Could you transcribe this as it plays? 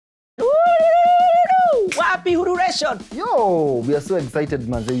Happy Hururation! Yo, we are so excited,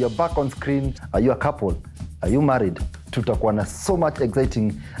 man. You're back on screen. Are you a couple? Are you married? Tutakuwa na so much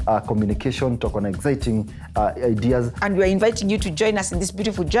exciting communication, tutakuwa na exciting ideas. And we are inviting you to join us in this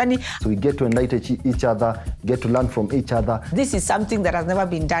beautiful journey. So we get to enlighten each other, get to learn from each other. This is something that has never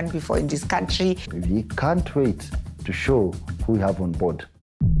been done before in this country. We can't wait to show who we have on board.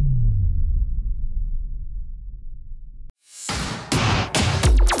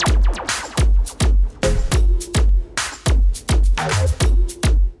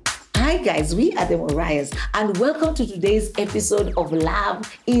 Hi guys, we are the Murayas and welcome to today's episode of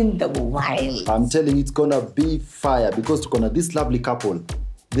Love in the Wild. I'm telling you, it's gonna be fire because this lovely couple,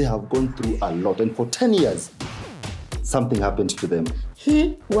 they have gone through a lot, and for 10 years, something happened to them.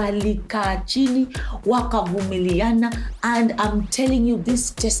 Walikaa chini, wakavumiliana, and I'm telling you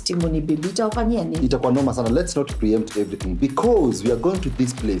this testimony, baby, itawafanyia nini? Itakuwa noma sana. Let's not preempt everything because we are going to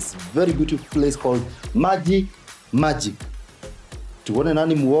this place, very beautiful place called Magic. Tuone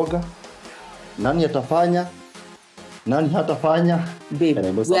nani muoga, nani atafanya, nani hatafanya. Babe,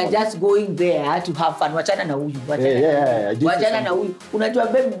 we are just going there to have fun. Wachana na huyu. Wachana na huyu. Unajua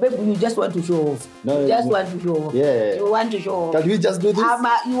babe, you just want to show off. No, you just want to show off. Yeah. You want to show off. Can we just do this?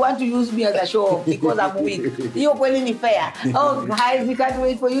 You want to use me as a show off because I'm weak. Hiyo kweli ni fair. Oh guys, we can't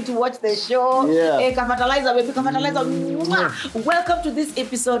wait for you to watch the show. Yeah. Kafatalizer, baby, kafatalizer. Welcome to this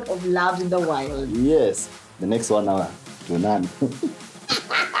episode of Love in the Wild. Yes. The next 1 hour. Tuonane.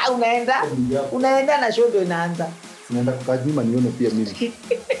 Unaenda na show ndio inaanza. Sinaenda kukaa nyuma nione pia mimi.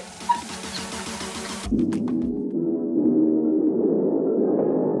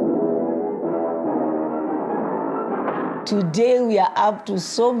 Today we are up to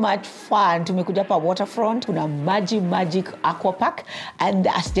so much fun. Tumekuja hapa waterfront, kuna Magic Aqua Park, and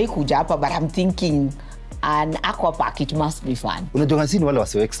asitaki kuja hapa, but I'm thinking an aqua park, it must be fun. Unajua sisi wale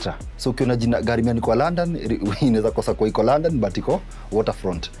wasio extra. So ukiona jina gari mimi kwa London, inaweza kosa kwa iko London but iko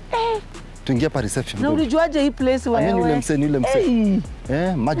waterfront. Tuingia pa reception. Na ulijuaje hii place wewe? Yule mse.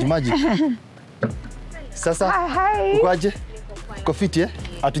 Magic. Sasa ukoaje? Uko fit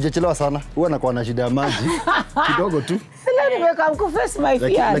Hatujachelewa sana. Huwa anakuwa na shida ya maji kidogo tu. Sasa nimeka mkuface my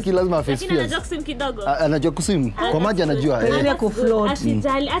fears. Lakini lazima face fears. Anajua kuswim kidogo. Anajua kuswim. Kwa maji anajua. Nani kufloat?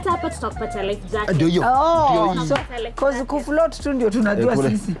 Asijali hata hapa tutakupatia life jacket. Ndio hiyo. So cause kufloat tu ndio tunajua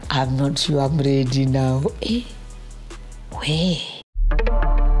sisi. I'm not sure I'm ready now.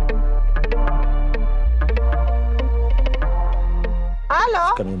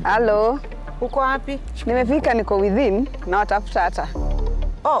 Hello. Uko wapi? Nimefika, niko within na watafuta hata.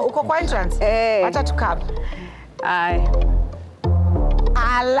 Uko kwa entrance? Acha tukaba. Ai.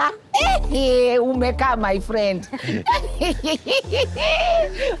 Ala. Umekaa my friend.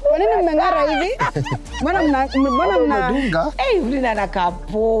 Kwa nini mmeng'ara hivi? Mbona mnadunga? Yule anakaa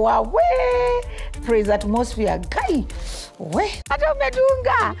poa. Praise atmosphere guy. Hata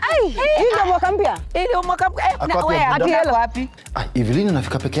umedunga. Ndio mwaka mpya? Ndio mwaka mpya. Na wapi? Evelyn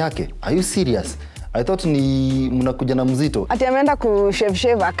anafika peke yake. Are you serious? I thought ni mnakuja na mzito. Ati ameenda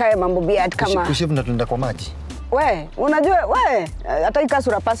kushave akae mambo beard kama. Kushave na tunaenda kwa maji. Unajua hata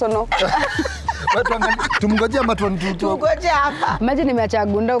ikasura personal. Tumngojea matu. Tungoje hapa. Imagine nimeacha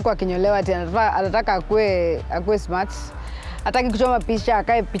Agunda huko akinyolewa ati anataka akue smart. Hataki kuchoma picha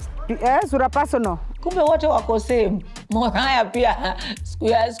akae sura personal. Kumbe wote wako same. Muraya pia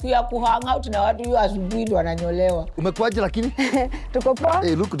siku ya kuhang out na watu hiyo asubuhi ndo wananyolewa. Umekuaje lakini? Tuko poa.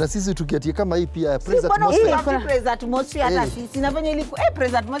 Look na sisi tukiatia kama hii pia praise atmosphere. Praise atmosphere hata sisi. Na venye ilikuwa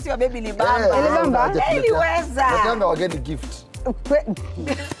praise atmosphere baby ni bamba. Iliweza. Nataka wageni gift.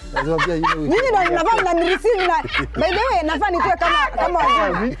 Lazima pia mimi ndo nafaa na receive na by the way nafaa nitoe kama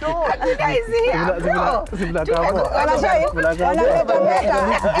wazazi. Guys here.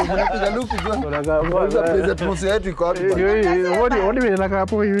 Unapiga luku jua. Praise atmosphere yetu iko hapo. Wodi nataka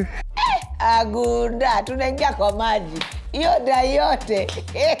hapo hivi. Agunda tunaingia kwa maji. Hiyo yote.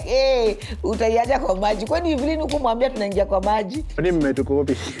 Utaiacha kwa maji. Kwani Evelyn ukumwambia tunaingia kwa maji? Kwani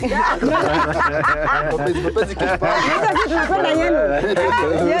mmetukopi? Mpenzi kipande. Tunapenda yenu.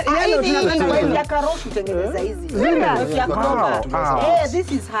 Yellow tunapenda karoti tengeneza hizi.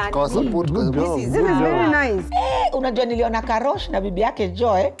 This is hard. This is very nice. Unajua niliona Karosh na bibi yake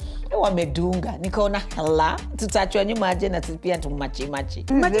Joy wamedunga. Nikaona hala tutachwa nyuma aje na pia tumachi.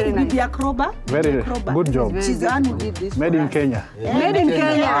 Imagine bibi ya Kroba. Very good job. She's the one who did this. Made in Kenya. Made in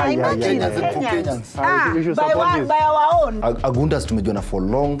Kenya. Kenyans. By our own. Agundas tumejua for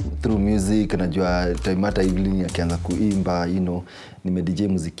long through music. Najua time hata Evelyn akianza kuimba, nime-DJ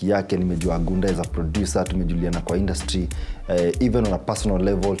muziki yake, nimejua Agundas as a producer, tumejuliana kwa industry. Even on a personal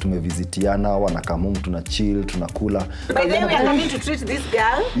level, tumevisitiana, wanakam home, tuna chill, tunakula. By the way, we are coming to treat this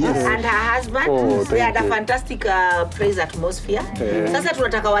girl and her husband. They had a fantastic praise atmosphere. Sasa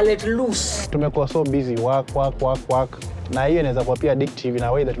tunataka wa let loose. Tumekuwa so busy, work. Na hiyo inaweza kuwa pia addictive in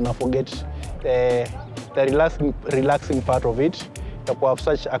a way that una forget the relaxing part of it. Ya kuwa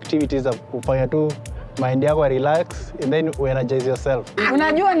such activities za kufanya tu mind yako relax and then you energize yourself.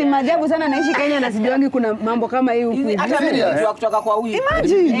 Unajua ni maajabu sana naishi Kenya na sijuangi kuna mambo kama hii huku. Hata mimi najua kutoka kwa huyu.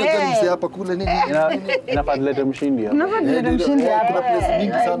 Imagine hapa kule nini? Inafadhilete mshindi hapa. Unafadhilete mshindi hapa. Kuna place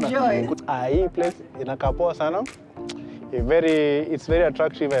mingi sana. Hii place inakaa poa sana. It's very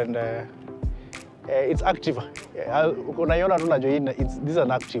attractive and it's active. Unaiona tu najua this is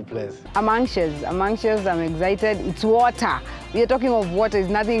an active place. I'm anxious, I'm excited. It's water. We are talking of water. It's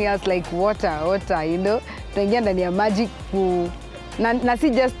nothing else like water, you know. Tunaingia ndani ya maji na si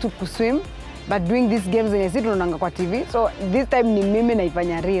just to swim, but doing these games zenye sisi tunaona kwa TV. So this time ni mimi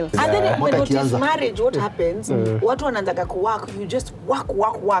naifanya real. And then when it is marriage, what happens? Watu wanaanza kuwork, you just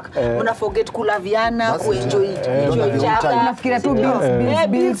work. Una forget kulaviana, kuenjoy unafikiria tu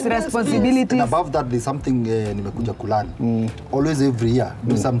bills, responsibilities. And above that, there's something nimekuja kulani. Always every year,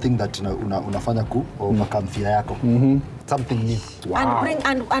 do something that unafanya ku overcome fear yako. Something new. Wow.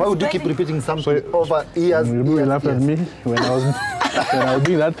 And why would you keep repeating something over years? You laughed at me when I was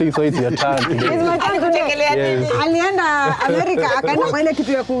doing that thing, so it's your turn today. It's my turn today. Alienda America, akaenda kwa ile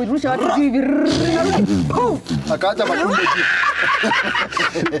kitu ya kurusha watu hivi. Akaacha matumbo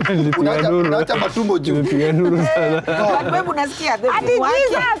juu. Unaacha matumbo juu. Nipiga nuru sana. But wewe unasikia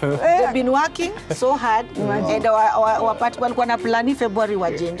they've been working so hard and walikuwa na plan February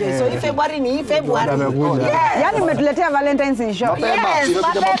wajenje. So February ni February. Yaani umetuletea Valentine's in shop. Yes,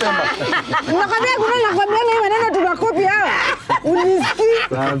 mapema. Nakwambia hii maneno tunakopi hawa. Unisikii?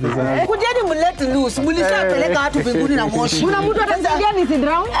 Kujeni mlet loose. Mlishapeleka watu mbinguni na moshi. Kuna mtu atasaidia nisi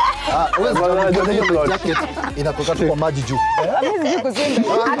drown? Wewe jacket inatoka tu kwa maji juu. Mimi sijui kusema.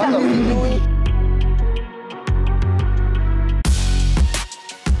 Hata mimi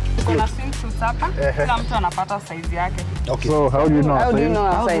kuna swimsuits hapa. Kila mtu anapata size yake. Okay. So how do you know? How do you know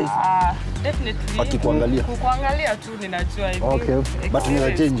our size? Definitely. Akikuangalia. Kuangalia tu ninajua hivi. Okay. But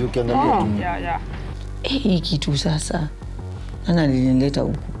unaweza change ukiangalia. Yeah. hii kitu sasa nani alinileta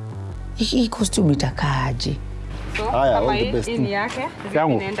huku? Hii costume itakaaje? So, Haya, kama all the best. hii ni yake,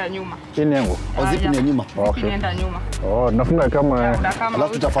 Yangu? inaenda nyuma. Ini yangu. Zipi ni nyuma. Okay. Inaenda nyuma. Oh, nafunga kama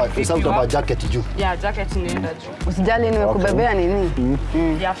Alafu tutafaa jacket juu. Yeah, jacket inaenda juu. Usijali nimekubebea nini?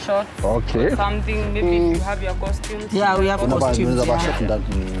 Yeah, shorts. Okay. Something maybe if you have your costumes. Yeah, we have costumes. Unaweza vaa short ndani.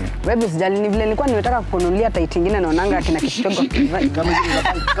 Wewe usijali ni vile nilikuwa nimetaka kukununulia tight nyingine naonanga akina kitongo.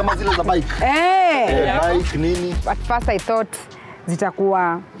 Kama zile za bike. Bike nini? At first I thought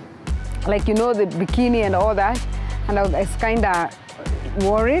zitakuwa like the bikini and all that, and I was kind of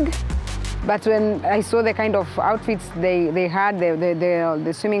worried. But when I saw the kind of outfits they had,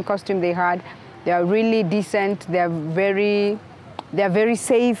 the swimming costume they had, they are really decent. They are very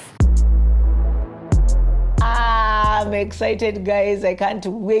safe. I'm excited, guys. I can't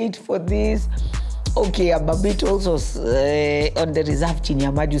wait for this. Okay, I'm a bit also on the reserve chini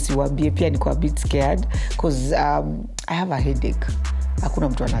ya maji usiwaambie pia niko a bit scared because I have a headache. Hakuna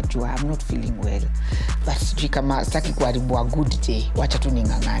mtu anajua. I'm not feeling well. But sijui kama sitaki kuharibu a good day. Wacha tu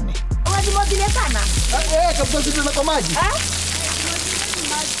ning'ang'ane. Unajimwagilia sana? Kabisa sisi na kwa maji.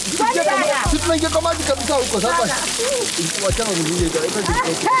 Sisi tunaingia kwa maji kabisa huko sasa. Wachana niingie.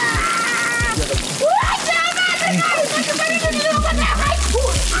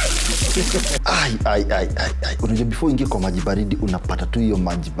 Unajua before ingie kwa maji baridi unapata tu hiyo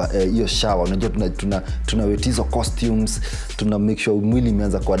maji hiyo shower. Unajua tuna wet hizo costumes, tuna make sure mwili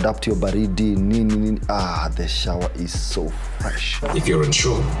imeanza kuadapt hiyo baridi nini. The shower is so fresh. If you're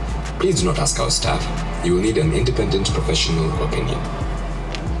unsure, please do not ask our staff. You will need an independent professional opinion.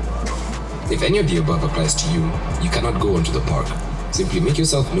 If any of the above applies to you, you cannot go onto the park. Simply make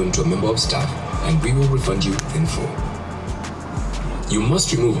yourself known to a member of staff and we will refund you in full. You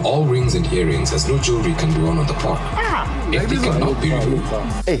must remove all rings and earrings as no jewelry can be worn on the park. If they cannot be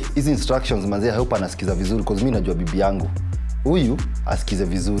removed. Hizi instructions manze, I hope anasikiza vizuri because mimi najua bibi yangu. Huyu asikize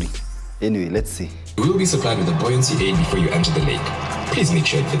vizuri. Anyway, let's see. You will be supplied with a buoyancy aid before you enter the lake. Please make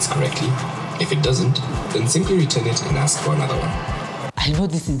sure it fits correctly. If it doesn't, then simply return it and ask for another one. I know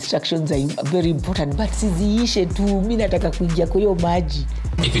these instructions are very important, but siziishe tu. Mimi nataka kuingia kwa hiyo maji.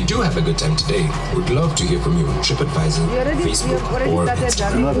 If you do have a good time today, we'd love to hear from you on TripAdvisor, Facebook, or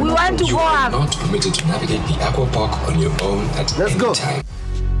Instagram. We want to You go are up. not permitted to navigate the aqua park on your own at Let's any go. time.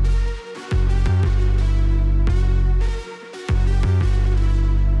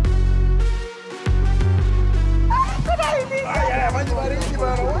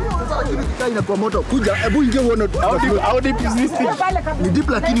 kaa inakuwa moto. Kuja, hebu ingia uone. How deep is this thing? Ni deep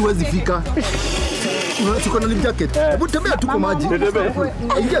lakini huwezi fika. Uko na life jacket. Hebu tembea tu kwa maji.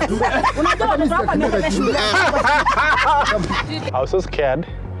 Ingia tu. I was so scared.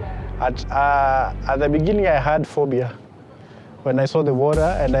 At the beginning, I had phobia. When I saw the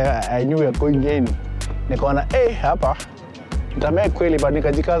water and I knew we were going in, nikaona, hapa. Nitamea kweli, but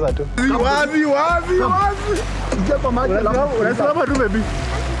nikajikaza tu. Wapi? Ingia kwa maji. Unasimama tu baby.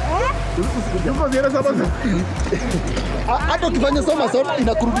 Yuko ziera saba. Hata ukifanya somersault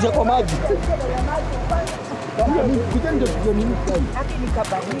inakurudisha kwa maji.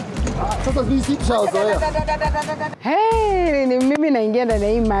 Sasa sisi tushazoea. Hey, ni mimi naingia ndani ya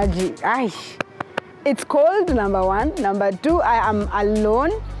hii maji. It's cold, number 1. Number 2, I am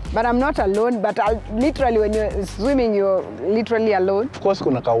alone. But I'm not alone, but literally when you're swimming, you're literally alone. Of course,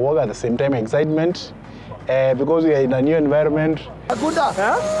 kuna kawoga at the same time, excitement, because we are in a new environment. Agunda,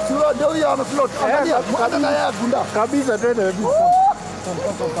 sio ndio huyo amefloat. Angalia, mkanda ya Agunda. Kabisa twende.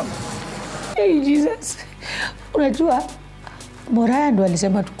 Hey Jesus. Unajua Murayas ndo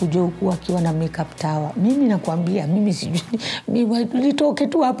alisema tukuje huku akiwa na makeup tower. Mimi nakwambia, mimi sijui. Mimi nitoke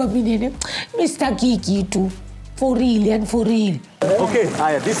tu hapa mimi sitaki kitu. For real and for real. Okay,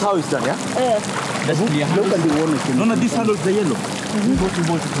 this how it's done, yeah? That's clear. Look at the one. No, this handle is the yellow. Go to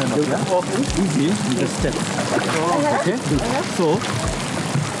kind of, yeah? Okay. Easy with the step. Okay? So,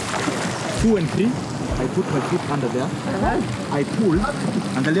 2 and 3, I put my foot under there. I pull,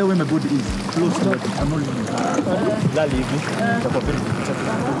 and the where my body is close to it. I'm not leaving.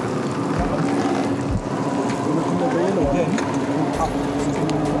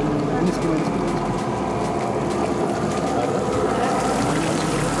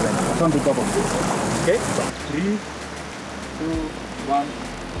 Come to cover. Okay? 3, 2, 1.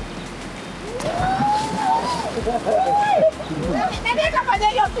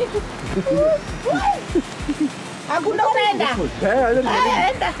 Hakuna unaenda.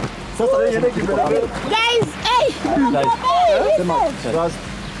 Enda. Sasa Guys,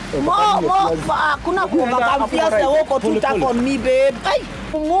 kuna kumbaka wako tutako on me babe.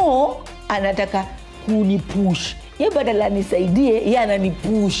 Mo anataka kunipush. Yeye badala nisaidie, yeye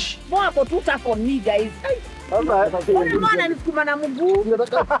ananipush. Mo hapo tutako on me guys. Mbona nisikuma na mguu?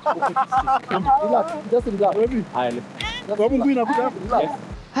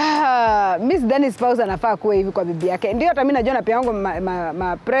 Miss Danny's spouse anafaa kuwa hivi kwa bibi yake. Ndio hata mimi najua na pia yangu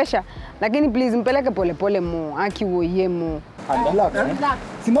ma pressure, lakini please mpeleke pole pole mo, akiwoye mo.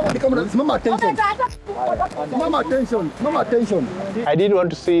 Simama attention. Mama attention. I didn't want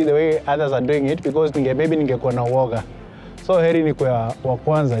to see the way others are doing it because maybe ningekuwa na uoga. So heri ni kwa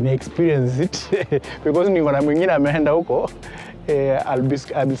kwanza ni experience it because niko na mwingine ameenda huko. I'll be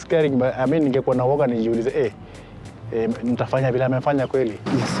scaring, but I mean ningekuwa na uoga nijiulize nitafanya bila amefanya kweli.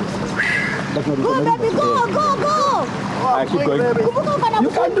 Go baby, go. Keep going. You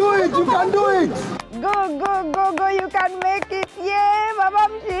can do it. Go, you can make it. Yeah, baba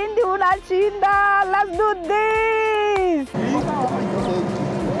mshindi unashinda. Let's do this.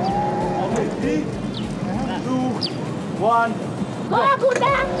 3, 2, 1. Go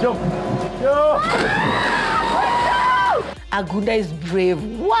Agunda. Jump. Agunda is brave.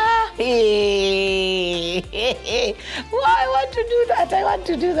 Why? I want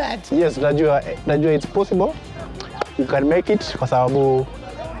to do that. Yes, najua it's possible. You can make it kwa sababu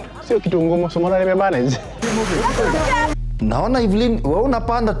sio kitu ngumu, so mbona nimemanage. Naona Evelyn, wewe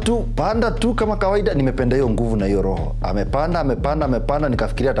panda tu kama kawaida. Nimependa hiyo nguvu na hiyo roho. Amepanda,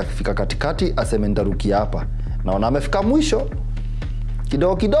 nikafikiria atakifika katikati aseme nitarukia hapa. Naona amefika mwisho.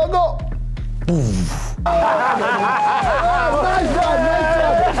 Kidogo.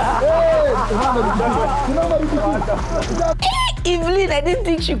 Evelyn, I didn't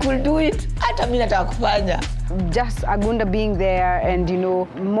think she could do it. Hata mimi nataka kufanya. Just Agunda being there and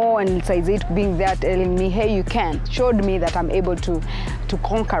Mo and Saizit being there telling me, hey, you can, showed me that I'm able to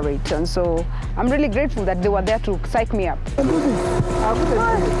conquer it. And so I'm really grateful that they were there to psych me up.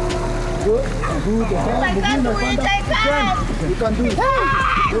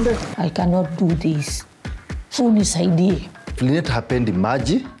 I cannot do this. So nisaidie. Flinet hapendi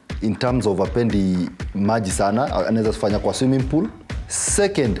maji in terms of hapendi maji sana. Anaweza kufanya kwa swimming pool.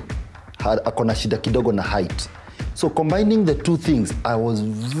 Second, akona shida kidogo na height. So combining the two things, I was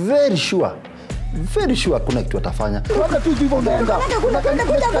very sure kuna kitu atafanya. Unaona tu hivyo unaenda.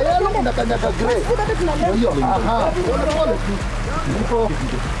 Unakanyaga yellow, unakanyaga grey. Ndio. Aha. Unaona tu.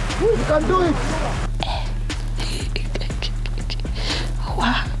 You can do it.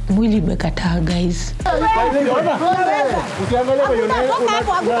 Mwili imekataa guys. Ukiangalia kwenye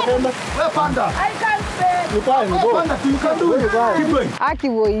Panda. I can't say. You can do it. Keep going. Aki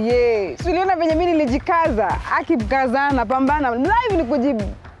woye. Uliona venye mimi nilijikaza. Aki kazana, pambana. Live ni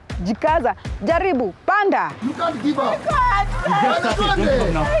kujikaza. Jaribu, panda. You can't give up. Just start it. Don't give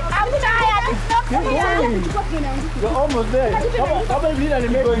up now. I'm tired. You're almost there. Kama vile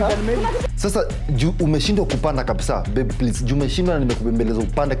nimekuwa Sasa umeshindwa kupanda kabisa. Babe please, umeshindwa na nimekubembeleza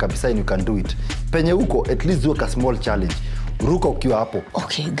upande kabisa and you can do it. Penye huko at least do a small challenge. Ruka ukiwa hapo.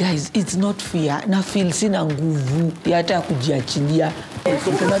 Okay guys, it's not fair. Na feel sina nguvu ya hata kujiachilia.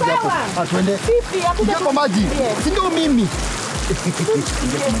 Mpendaji hapo. Twende. Ingia kwa maji. Si ndio mimi.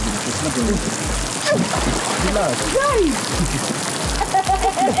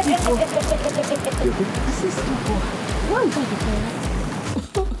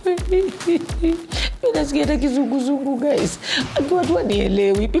 Nasikia kizunguzungu guys. Watu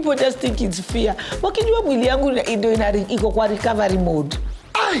wanielewi. People just think it's fear. Wakijua mwili yangu ndio iko kwa recovery mode.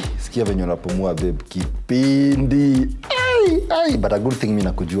 Ai, sikia venye unapumua babe kipindi. Ai, but a good thing mimi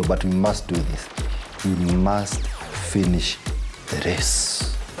nakujua, but we must do this. We must finish the race.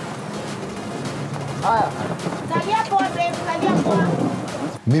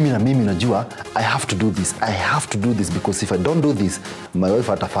 Mimi najua I have to do this. I have to do this because if I don't do this, my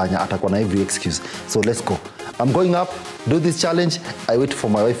wife atakuwa na every excuse. So let's go. I'm going up, do this challenge. I wait for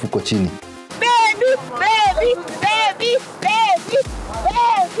my wife huko chini. Baby.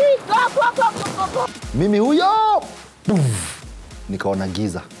 Go. Mimi huyo. Poof. Nikaona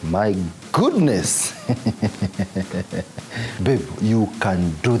giza. My goodness. Babe, you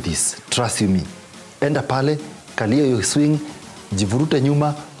can do this. Trust me. Enda pale, kalia your swing, jivurute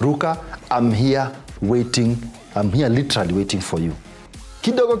nyuma, ruka. I'm here waiting. I'm here literally waiting for you.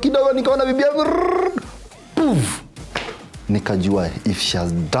 Kidogo nikaona bibi yangu. Poof. Nikajua if she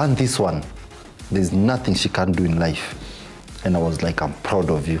has done this one, there's nothing she can't do in life. And I was like, I'm proud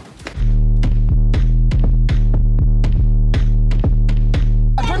of you.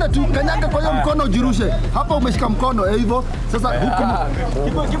 Atenda tu kanyaga kwa hiyo mkono ujirushe. Hapa umeshika mkono hivyo. Sasa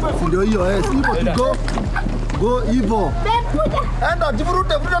huko ndio hiyo hivyo tu go hivyo. Enda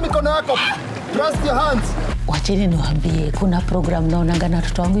jivurute mikono yako. Trust your hands. Wacheni niwaambie kuna program naonanga na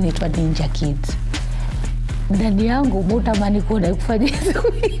watoto wangu inaitwa Ninja Kids. Ndani yangu mutamani kuona kufanya hizo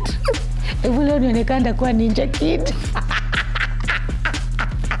vitu. Hebu leo nionekana kuwa Ninja Kid.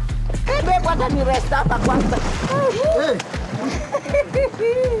 Babe, what are you rest hapa kwanza? Hey.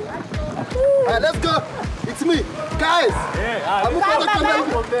 Let's go. It's me. Guys. I'm going to come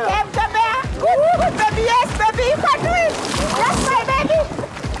there. Baby, yes, baby, you can do it. Yes, my baby.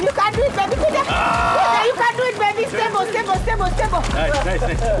 You can do it, baby. You can do it, baby. Stable. Nice.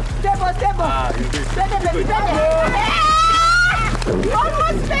 Stable. Baby.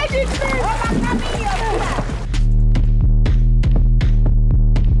 Almost made it, baby.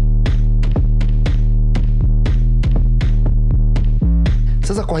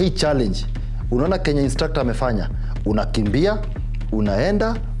 Sasa kwa hii challenge, unaona Kenya instructor amefanya, unakimbia,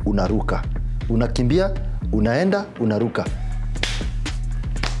 unaenda, unaruka. Unakimbia, unaenda, unaruka.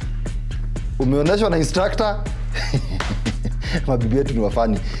 Umeonyeshwa na instructor? Mabibi yetu ni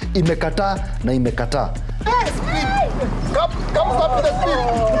wafani. Imekataa na imekataa. Come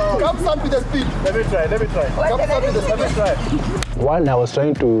up with the speed. Let me try. Let me try. One, I was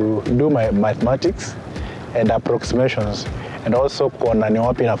trying to do my mathematics and approximations, and also kuona ni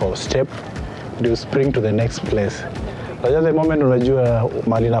wapi nafaa step to spring to the next place. But at the moment unajua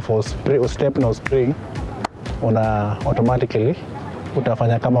mali nafaa step na spring, una automatically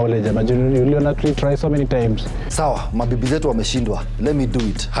utafanya kama ule jamaa. You learn to try so many times. Sawa, mabibi zetu wameshindwa. Let me do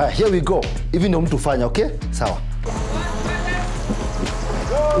it. Haya, here we go. Hivi ndio mtu fanya, okay? Sawa.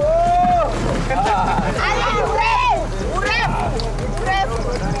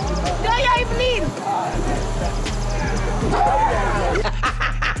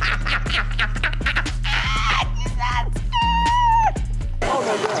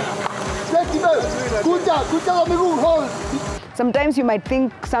 Sometimes you might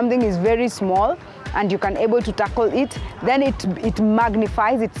think something is very small and you can able to tackle it, then it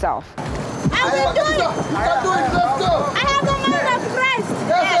magnifies itself. I will do it. You can do it. Let's go. I have a mind of Christ.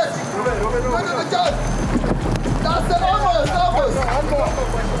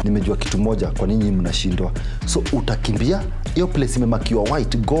 Nimejua kitu moja kwa nini mnashindwa. So utakimbia, hiyo place imemakiwa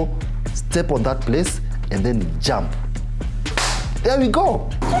white, go step on that place and then jump. There we go.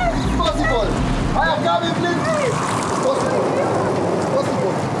 It's possible. I am coming, please. Possible.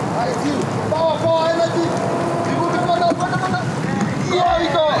 I see you. Power, energy. You will go down. Here we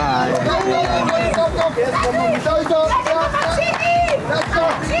go. Let's go.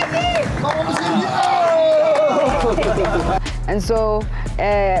 And so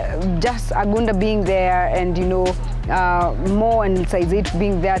just Agunda being there and, you know, Mo and Saizit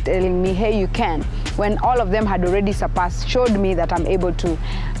being there telling me, hey, you can, when all of them had already surpassed, showed me that I'm able to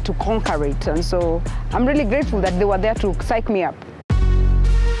conquer it. And so I'm really grateful that they were there to psych me up.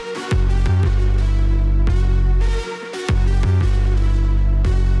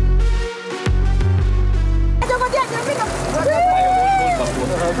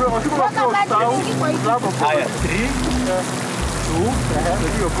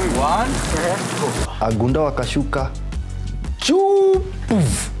 Agunda wakashuka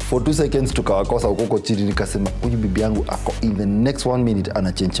for 2 seconds tukawakosa huko chini, nikasema huyu bibi yangu ako in the next 1 minute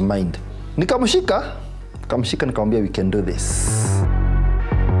ana change mind. Nikamshika nikamwambia we can do this.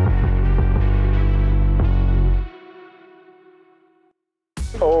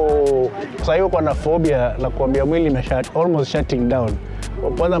 Sasa hiyo kwa na phobia la kuambia mwili almost shutting down.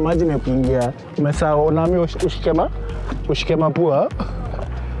 Kwanza maji imekuingia, umesahau unaambiwa ushike mapua,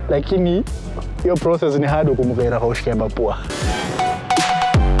 lakini hiyo process ni hard kumkaira kwa ushike mapua.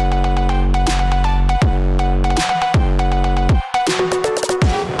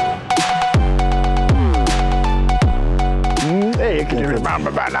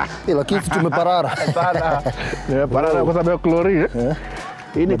 Lakini tumeparara. Tumeparara kwa sababu ya chlorine.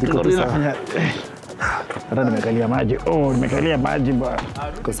 Hii ni chlorine inafanya. Hata nimekalia maji. Nimekalia maji bwana.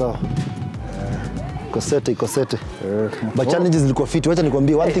 Iko sawa. Kosete. But challenges zilikuwa fit. Wacha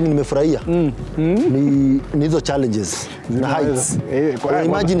nikwambie one thing nimefurahia. Ni hizo challenges na heights.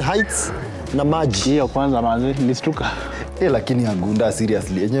 Imagine heights na maji. Hiyo kwanza maji nilistuka. Lakini Agunda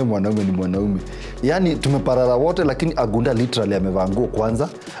seriously, yenyewe mwanaume ni mwanaume. Yaani tumeparara wote, lakini Agunda literally amevaa nguo kwanza,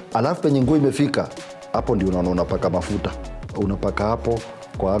 alafu penye nguo imefika, hapo ndio unaona unapaka mafuta. Unapaka hapo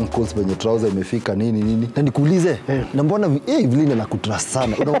kwa ankles penye trouser imefika nini. Na nikuulize, na mbona Evelyn anakutrust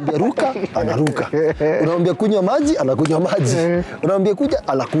sana? Unamwambia ruka, anaruka. Unamwambia kunywa maji, anakunywa maji. Unamwambia kuja,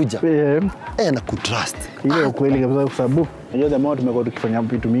 anakuja. Anakutrust. Ile ukweli kabisa kwa sababu unajua the more tumekuwa tukifanya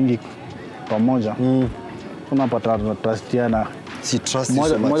vitu mingi pamoja. Unapata trustiana. Si trust you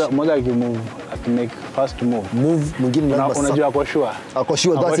so much. Moja akimove, make first move. Mwingine lazima unajua ako sure. Ako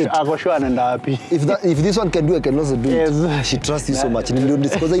sure, that's it. Ako sure anaenda wapi. If this one can do, I can also do it. She trusts you so much. Ndio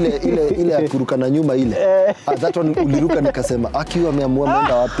discover ile ya kuruka na nyuma ile. That one uliruka nikasema akiwa ameamua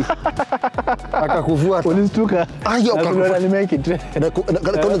mwenda wapi. Akakuvua. Ulistuka. Ayo akakuvua. Make it.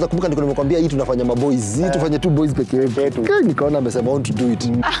 Kaona za kumbuka niko nimekuambia hii tunafanya maboys. Hii tufanye tu boys peke yetu. Nikaona amesema I want to do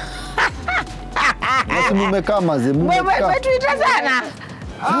it. Mumekaa maze, mumekaa. Tuita sana.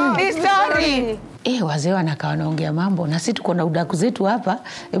 Ni story. Wazee wanakaa wanaongea mambo na sisi tuko na udaku zetu hapa.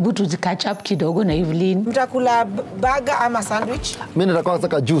 Hebu tuzikatch up kidogo na Evelyn. Mtakula burger ama sandwich? Mimi nataka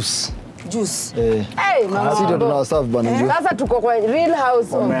saka juice. Mama sisi tuna serve bwana njoo. Sasa tuko kwa real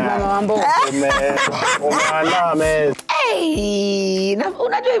house of Mama Wambo. Umeandaa meza.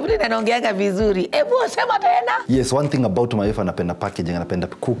 Unajua Evelyn anaongeanga vizuri. Hebu sema tena. Yes, one thing about my wife, anapenda packaging, anapenda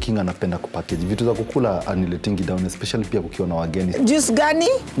cooking, anapenda kupackage. Vitu za kukula aniletingi down, especially pia kukiwa na wageni. Juice gani?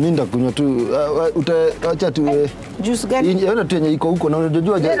 Mimi ndakunywa tu utaacha tu juice gani? Yaani tu yenye iko huko na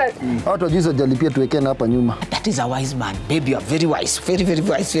unajua watu juice wajalipia tuwekeni hapa nyuma. That is a wise man. Baby, you are very wise.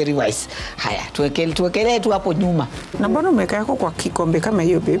 Very wise. Haya, tuwekelee tu hapo nyuma. Na mbona umeweka yako kwa kikombe kama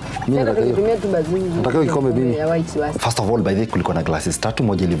hiyo babe? Mimi nataka kikombe mimi. First of all, by the way, kulikuwa na glasses 3,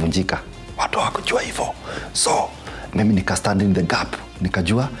 moja ilivunjika. Watu hawakujua hivyo. So, mimi nika stand in the gap.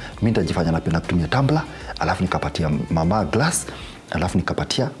 Nikajua mimi nitajifanya napenda kutumia tumbler, alafu nikapatia mama glass, alafu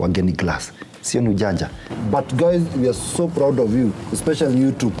nikapatia wageni glass. Sio ni ujanja. But guys, we are so proud of you, especially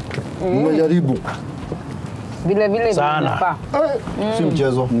you two. Mmejaribu. Vile sana.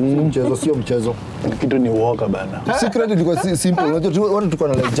 Sio mchezo. Kitu ni uoga bana. Secret ilikuwa simple. Watu tuko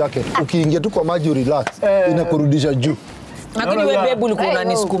na life jacket. Ukiingia tu kwa maji relax, inakurudisha juu. Lakini wewe babe ulikuwa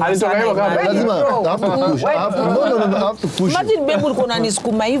unanisukuma sana. Lazima have to push. No, have to push. Imagine babe ulikuwa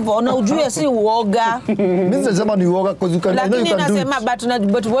unanisukuma hivyo na ujue si uoga. Mimi nasema ni uoga because you can do it. Lakini nasema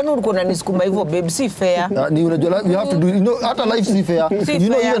but when ulikuwa unanisukuma hivyo babe si fair. Ni unajua you have to do, you know, hata life si fair. You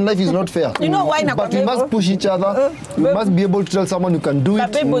know even life is not fair. You know why but you must push each other. You must be able to tell someone you can do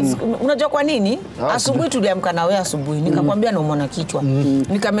it. Babe, unajua kwa nini? Asubuhi tuliamka na wewe asubuhi nikamwambia naumwa kichwa.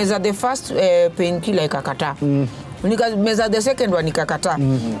 Nikameza the first painkiller ikakataa. Nikameza the second one nikakataa.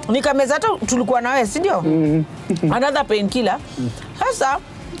 Nikameza hata tulikuwa na wewe, si ndio? Another painkiller. Sasa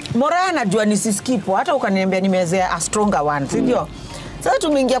Murayas anajua nisiskipo, hata ukaniambia nimezea a stronger one, si ndio? Sasa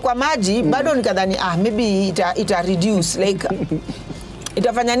tumeingia kwa maji, bado nikadhani maybe ita reduce like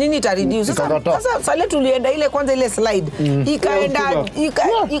Itafanya nini itareduce? Sasa sale tulienda ile kwanza ile slide.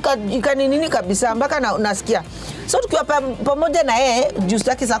 Ika nini kabisa mpaka nasikia. So tukiwa pamoja na yeye juice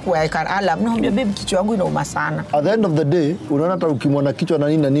yake sasa kuweka alarm. Naambia baby kichwa yangu inauma sana. At the end of the day unaona hata ukimwona kichwa na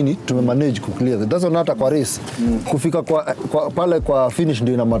nini na nini tumemanage kuclear. That's not hata kwa race. Kufika kwa pale kwa finish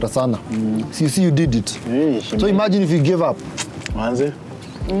ndio inamata sana. See you did it. So imagine if you gave up. Manze.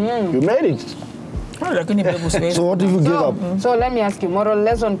 You made it. So what if you give up? So let me ask you, moral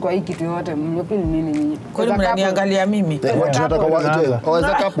lesson kwa hii kitu yote mnyopili nini nyinyi? Kwa nini mnaniangalia mimi? Tunataka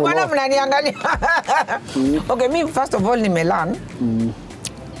waweza kapo. Bwana mnaniangalia. Okay, mimi first of all nimelearn.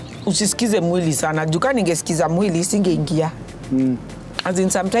 Usisikize mwili sana. Juka ningesikiza mwili singeingia. As in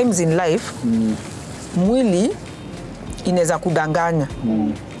sometimes in life mwili inaweza kudanganya.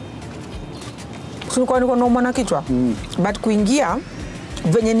 Sikuwa niko nauma na kichwa. But kuingia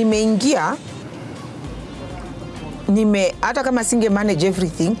venye nimeingia hata kama singe manage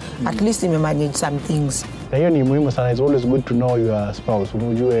everything, at least nime manage some things. Hiyo ni muhimu sana. It's always good to know your spouse.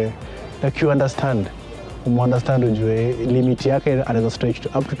 Unajue like you understand. Ujue limit yake anaweza stretch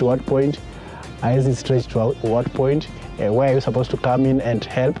up to what point, haiwezi stretch to what point, where are you supposed to come in and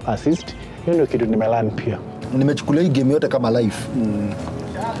help, assist. Hiyo ndio kitu nimelearn pia. Nimechukulia hii game yote kama life.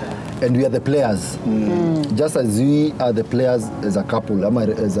 And we are the players. Just as we are the players as a couple,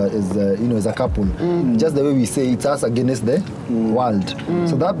 as a couple. Just the way we say it's us against the world.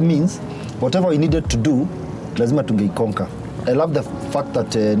 So that means whatever we needed to do, lazima tungeikonka. I love the fact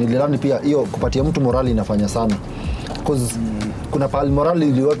that nililani pia hiyo kupatia mtu morali inafanya sana. Because kuna pali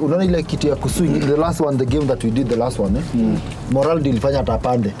morali unaona ile kitu ya kuswing the last one, the game that we did the last one, morali ilifanya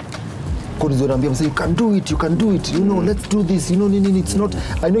atapande. You can do it, you know, let's do this, you know, it's not,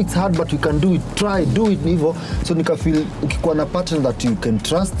 I know it's hard, but we can do it, try, do it, nivo. So nika feel, ukikuwa na partner that you can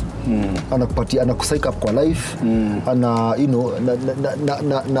trust, anakupatia, anakusaika up kwa life, you know,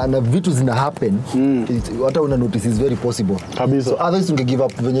 na vitu zina happen, hata una notice is very possible. So others unge give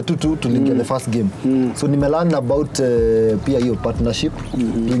up, venye to lingia the first game. So nimelearn about pia hiyo partnership,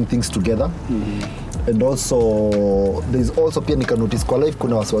 doing things together. And also there is also pia nika notice kwa life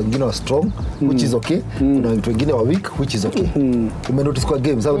kuna watu wengine wa strong, which is okay, kuna watu wengine wa weak, which is okay. Ume notice kwa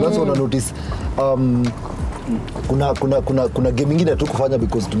game, so that's what I notice. Kuna game nyingine tu kufanya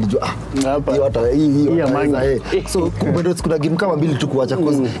because tulijua hiyo hata hii so kuna game kama mbili tu kuacha,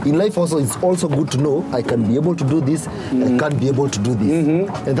 because in life also it's also good to know I can be able to do this, I can't be able to do this,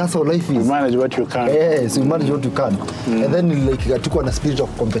 and that's how life is. You manage what you can. So you manage what you can, and then like tuko na spirit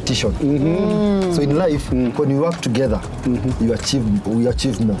of competition. So in life when you work together we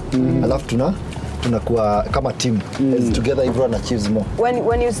achieve more. Alafu tunakuwa kama team, as together everyone achieves more.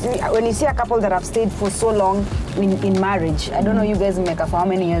 When you see a couple that have stayed for so long in marriage, I don't know you guys make for how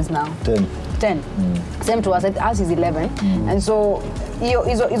many years now? 10. Same to us is 11. And so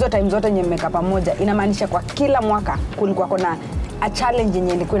hizo time zote nye mmeka pamoja inamaanisha kwa kila mwaka kulikuwa kuna a challenge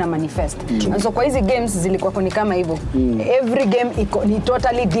yenye ilikuwa ina manifest. And so kwa hizi games zilikuwa ni kama hivyo. Every game ni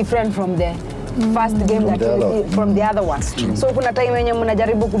totally different from the first game from the other ones. So kuna time yenye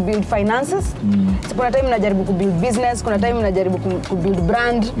mnajaribu ku build finances, kuna time mnajaribu ku build business, kuna time mnajaribu ku build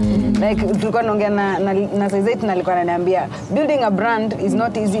brand. Like tulikuwa naongea na Saizet na alikuwa ananiambia building a brand is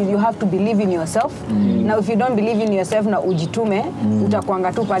not easy, you have to believe in yourself. Now if you don't believe in yourself na ujitume,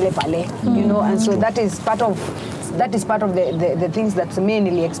 utakuanga tu pale, you know, and so that is part of the things that me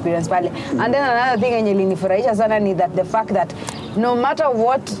nili experience pale. And then another thing yenye ilinifurahisha sana ni that the fact that no matter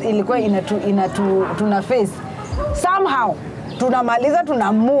what ilikuwa tuna face, somehow tunamaliza,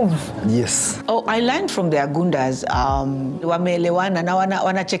 tuna move. Yes. Oh, I learned from the Agundas, wameelewana na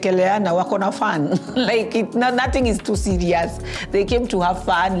wanachekeleana, wako na fun. Like nothing is too serious. They came to have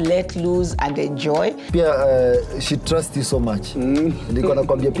fun, let loose and enjoy. Pia she trusts you so much. Nilikuwa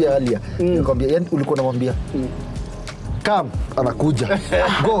nakwambia pia earlier, nakwambia yani ulikuwa namwambia come anakuja,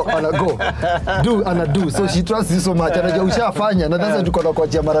 go anago, do. So she trusts you so much, anajua ushafanya, na sasa tuko na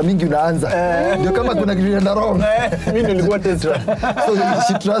kuachia mara mingi unaanza, ndio kama kuna kitu kinaenda wrong. Mimi nilikuwa tester. So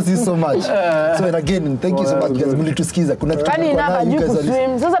she trusts you so much. So and again thank you so much guys, mlitusikiza. Kuna kitu kani na hajui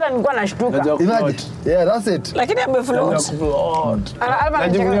kuswim, sasa nilikuwa nashtuka. Imagine. Yeah, that's it. Lakini amefloat.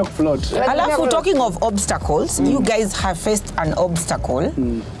 Alafu talking of obstacles, you guys have faced an obstacle.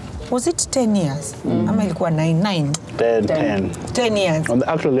 Was it 10 years? Ama ilikuwa 9? 10 years.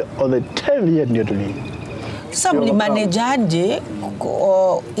 Actually, on the 10 year ndio tuli. Sasa mlimanageaje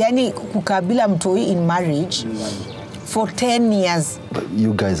yani kukabila mtoi in marriage for 10 years?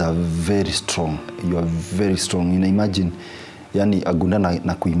 You guys are very strong. You are very strong. You imagine yani Agunda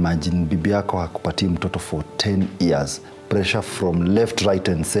na kuimagine bibi yako hakupatia mtoto for 10 years. Pressure from left, right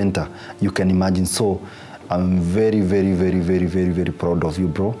and center. You can imagine. So I'm very, very, very, very, very, very proud of you,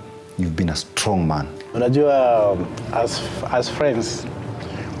 bro. You've been a strong man. Unajua, as friends,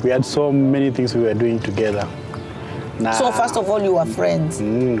 we had so many things we were doing together. So first of all, you were friends.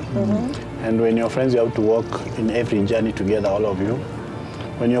 And when you're friends, you have to walk in every journey together, all of you.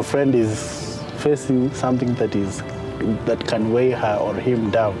 When your friend is facing something that can weigh her or him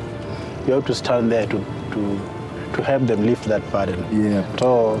down, you have to stand there to help them lift that burden. Yeah.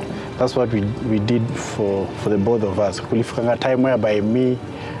 So that's what we did for the both of us. Kulifika time whereby me,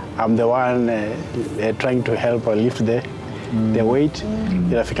 I'm the one trying to help her lift the weight.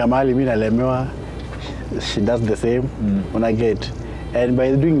 Inafika mahali mimi nalemewa, she does the same when I get. And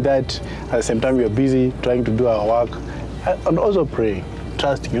by doing that, at the same time, we're busy trying to do our work and also pray.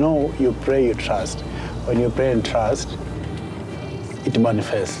 Trust, you pray, you trust. When you pray and trust, it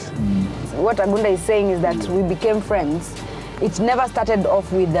manifests. What Agunda is saying is that we became friends. It never started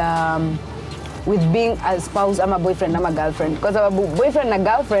off with being a spouse, I'm a boyfriend, I'm a girlfriend. Because our boyfriend and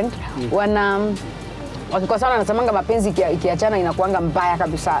girlfriend, wakikosana nasemanga mapenzi ikiachana inakuanga mbaya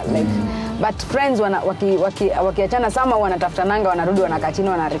kabisa. Like, but friends wakiachana sama wanatafutananga, wanarudi wanakaa chini,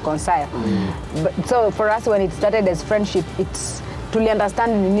 wana reconcile. So for us, when it started as friendship, it's tuli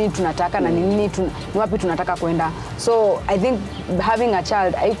understand ni nini tunataka na ni wapi tunataka kwenda. So I think having a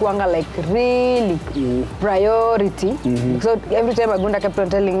child haikuanga like really priority. So every time Agunda kept on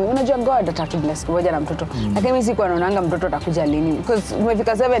telling me, unajua God atatubless kumoja na mtoto. Lakini mimi sikuwa naonanga mtoto atakuja lini. Because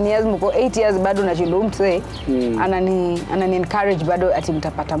umefika 7 years mko 8 years bado unashinda mtwe. Anani encourage bado ati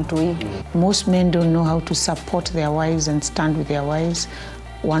mtapata mtu hii. Most men don't know how to support their wives and stand with their wives.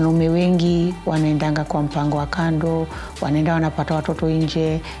 Wanaume wengi wanaendanga kwa mpango wa kando, wanaenda wanapata watoto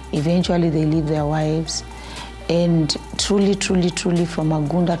nje, eventually they leave their wives. And truly from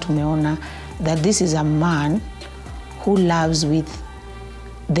Agunda tumeona that this is a man who loves with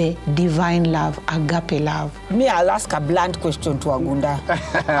the divine love, agape love. Me, I'll ask a blunt question to Agunda.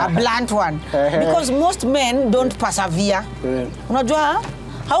 A blunt one. Because most men don't persevere. Unajua?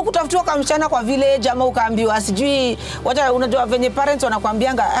 Haukutafutiwa kwa msichana kwa village ama ukaambiwa sijui wacha, unajua venye parents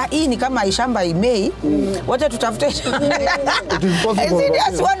wanakuambianga hii ni kama ishamba imei, wacha tutafute. It is possible.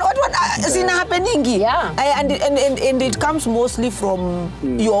 Sina happeningi. And it comes mostly from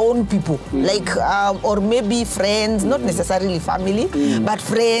your own people, like or maybe friends, not necessarily family, but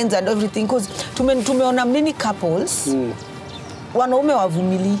friends and everything. Because tumeona many couples wanaume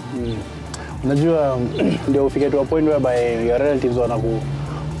wavumili. Unajua ndio ufike to a point whereby your relatives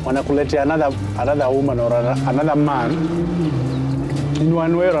wanakuletea another woman or another man in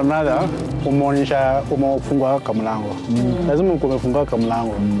one way or another, umeonyesha umefungua kamlango. Lazima umefungua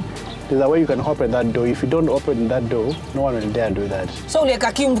kamlango. There's a way you can open that door. If you don't open that door, no one will dare do that. So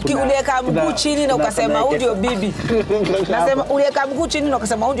ulieka mguu chini na ukasema huyu ndio bibi. Nasema ulieka mguu chini na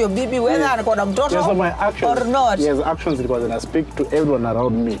ukasema huyu ndio bibi, whether anakuwa na mtoto or not. Yes, actions it was when I speak to everyone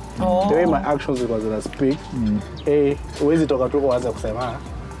around me. The way my actions it was when I speak, uwezi toka tu kuanza kusema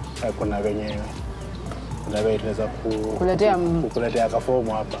kuna venye tunaweza kukuletea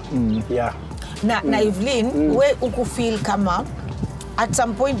kafomu hapa. Yeah. Na Evelyn, we ukufeel kama at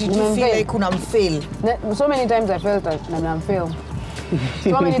some point did you feel like unamfail? So many times I felt that unamfail.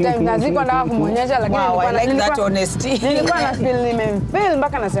 So many times naziko nataka kumuonyesha lakini I like that honesty. Nilikuwa na feel nimefail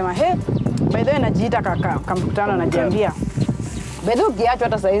mpaka nasema by the way najiita kamkutano najiambia. By the way ukiachwa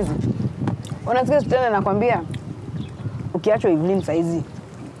hata saizi. Unasikia tena nakwambia ukiachwa Evelyn saizi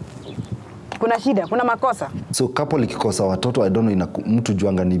kuna shida, kuna makosa. So couple ikikosa watoto, I don't know mtu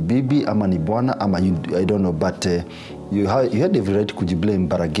juanga ni bibi ama ni bwana ama I don't know, but you had every right kujiblame,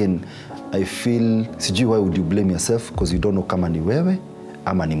 but again I feel sijui why would you blame yourself because you don't know kama ni wewe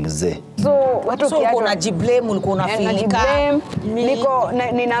ama ni mzee. So watu kiacho unajiblame, ulikuwa unafilika.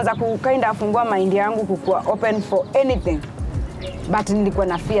 Ninaanza kukaenda afungua mind yangu kukua open for anything. But nilikuwa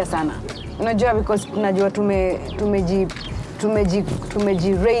na fear sana. Unajua because tunajua tumeji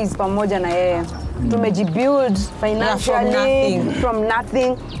raise pamoja na yeye. Tumeji build financially from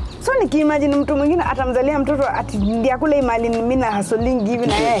nothing. So nikiimagine mtu mwingine atamzalia mtoto ati ndia kule imali mimi na hustling hivi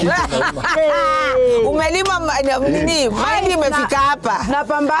na yeye. Umelima nini? Mahali imefika hapa.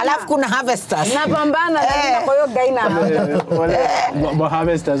 Napambana. Alafu kuna harvesters. Napambana kwa hiyo gaina.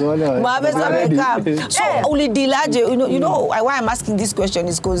 Harvesters wale. Harvesters wameka. So ulidilaje? You know why I'm asking this question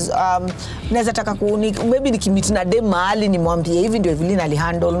is because naweza taka maybe nikimit na dem mahali nimwambie hivi ndio Evelyn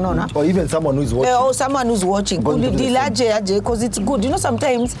alihandle, unaona? Or even someone who is watching. Or someone who's watching. Ulidilaje aje because it's good. You know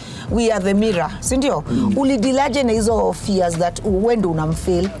sometimes we are the mirror, sindio? Ulidilaje na hizo fears that when do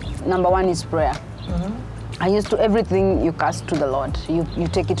unamfail? Number one is prayer. I used to everything you cast to the Lord. You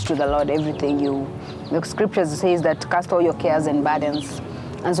take it to the Lord, everything the scriptures says that cast all your cares and burdens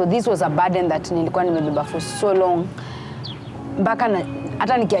And so this was a burden that nilikuwa nimebeba for so long. Mpaka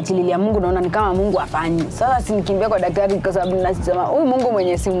hata nikiachililia Mungu naona ni kama Mungu afanyi. Sasa si nikimbia kwa daktari kwa sababu nasema huyu Mungu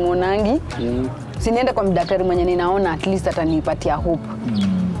mwenye simuonangi. Siniende kwa daktari mwenye ninaona at least atanipatia hope.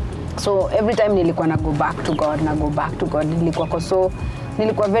 So every time nilikuwa na go back to God,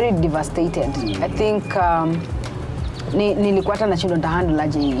 nilikuwa very devastated. I think nilikuwa hata nashindwa nitahandle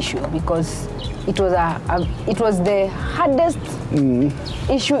aje hii issue because it was the hardest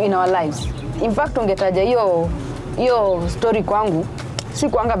issue in our lives. In fact ungetaja hiyo story kwangu si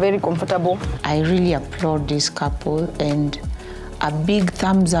kuanga very comfortable. I really applaud this couple and a big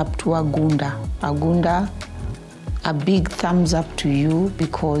thumbs up to Agunda, a big thumbs up to you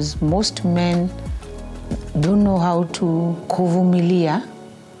because most men don't know how to kuvumilia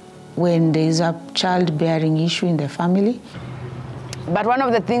when there is a childbearing issue in the family. But one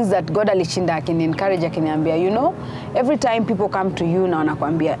of the things that God alishinda encourage akiniambia, you know, every time people come to you na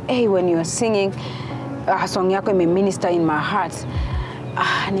wanakuambia, hey, when you are singing, song yako minister in my heart.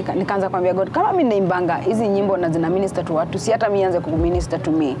 Nikaanza kuambia God, kama mimi naimbanga hizi nyimbo na zina minister to watu, si hata mimi nianze kuminister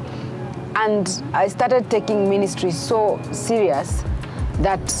to me. And I started taking ministry so serious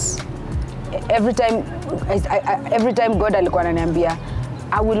that every time God alikuwa ananiambia,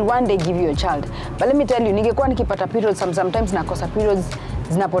 I will one day give you a child. But let me tell you, ningekuwa nikipata periods, sometimes nakosa periods,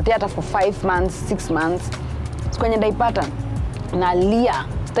 zinapotea hata for 5 months, 6 months. Kwenye ndaipata, nalia,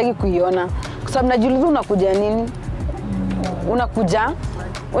 sitaki kuiona. Kwa sababu najiuliza unakuja nini? Unakuja?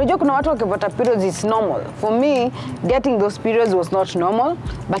 Unajua kuna watu wakipata periods is normal. For me, getting those periods was not normal.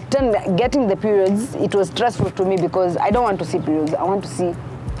 But then getting the periods, it was stressful to me because I don't want to see periods. I want to see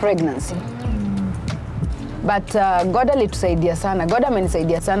pregnancy. But God alitusaidia sana. God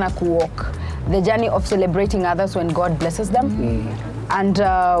amenisaidia sana kuwalk the journey of celebrating others when God blesses them. And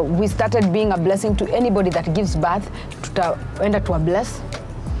we started being a blessing to anybody that gives birth. Tutaenda to a bless.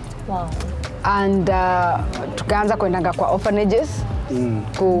 Wow. And tukaanza kuendanga kwa orphanages,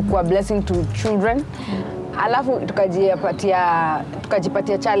 kuwa blessing to children. Alafu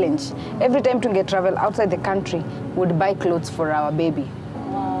tukajipatia challenge. Every time tunge travel outside the country, we would buy clothes for our baby.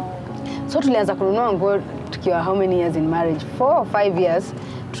 Wow. So tulianza kununua nguo tukiwa how many years in marriage? 4 or 5 years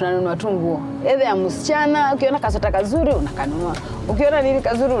tunanunua tu nguo. Either ya msichana, ukiona kasota kazuri unakanunua. Ukiona nini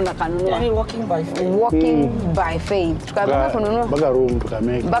kazuri unakanunua. Yani walking by faith. Walking by faith. Tukaanza kununua.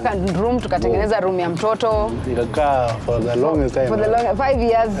 Baka room tukatengeneza room ya mtoto. Nikakaa for the longest time. For the 5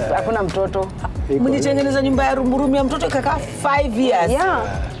 years hakuna mtoto. Mlitengeneza nyumba ya room ya mtoto ikakaa 5 years. Yeah.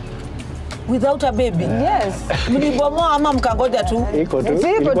 Without a baby? Yes. Mlibomoa ama mkangoja tu? Iko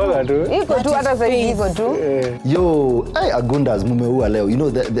tu hata sasa iko tu. Yo, hey Agundas, mumeua leo. You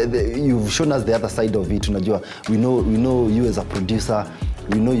know you've shown us the other side of it. Unajua, we know you as a producer,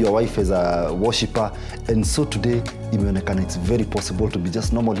 we know your wife as a worshipper, and so today imeonekana it's very possible to be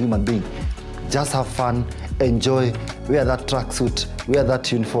just normal human being. Just have fun, enjoy, wear that tracksuit, wear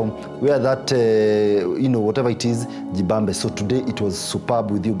that uniform, wear that, whatever it is, jibambe. So today it was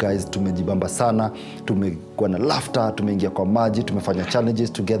superb with you guys. Tumejibamba sana, tumekuwa na laughter, tumeingia kwa maji, tumefanya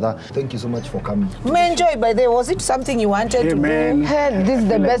challenges together. Thank you so much for coming. Enjoy, by the way, was it something you wanted to do? Hey, this is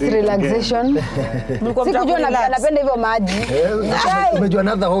the best relaxation. Sikujua napenda hivyo maji. Umejua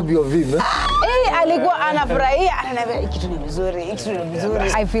another hobby of him. Alikuwa anafurahia, ananiambia kitu ni vizuri.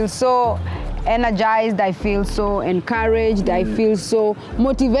 I feel so energized, I feel so encouraged, I feel so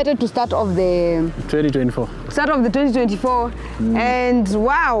motivated to start off the 2024. And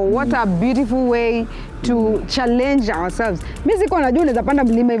wow, what a beautiful way to challenge ourselves. Mimi siko najua unaweza panda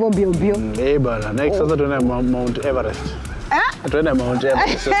mlima hivyo mbio. Bana, next sasa tunaenda Mount Everest. Tunaenda Mount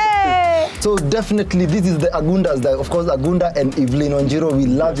Everest. So definitely this is the Agundas, of course Agunda and Evelyn Wanjiro. We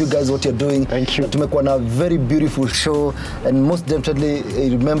love you guys, what you're doing. Thank you. Tumekuwa na very beautiful show, and most definitely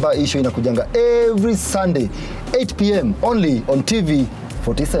remember hii show inakujanga every Sunday 8 p.m. only on TV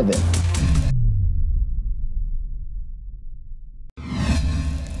 47.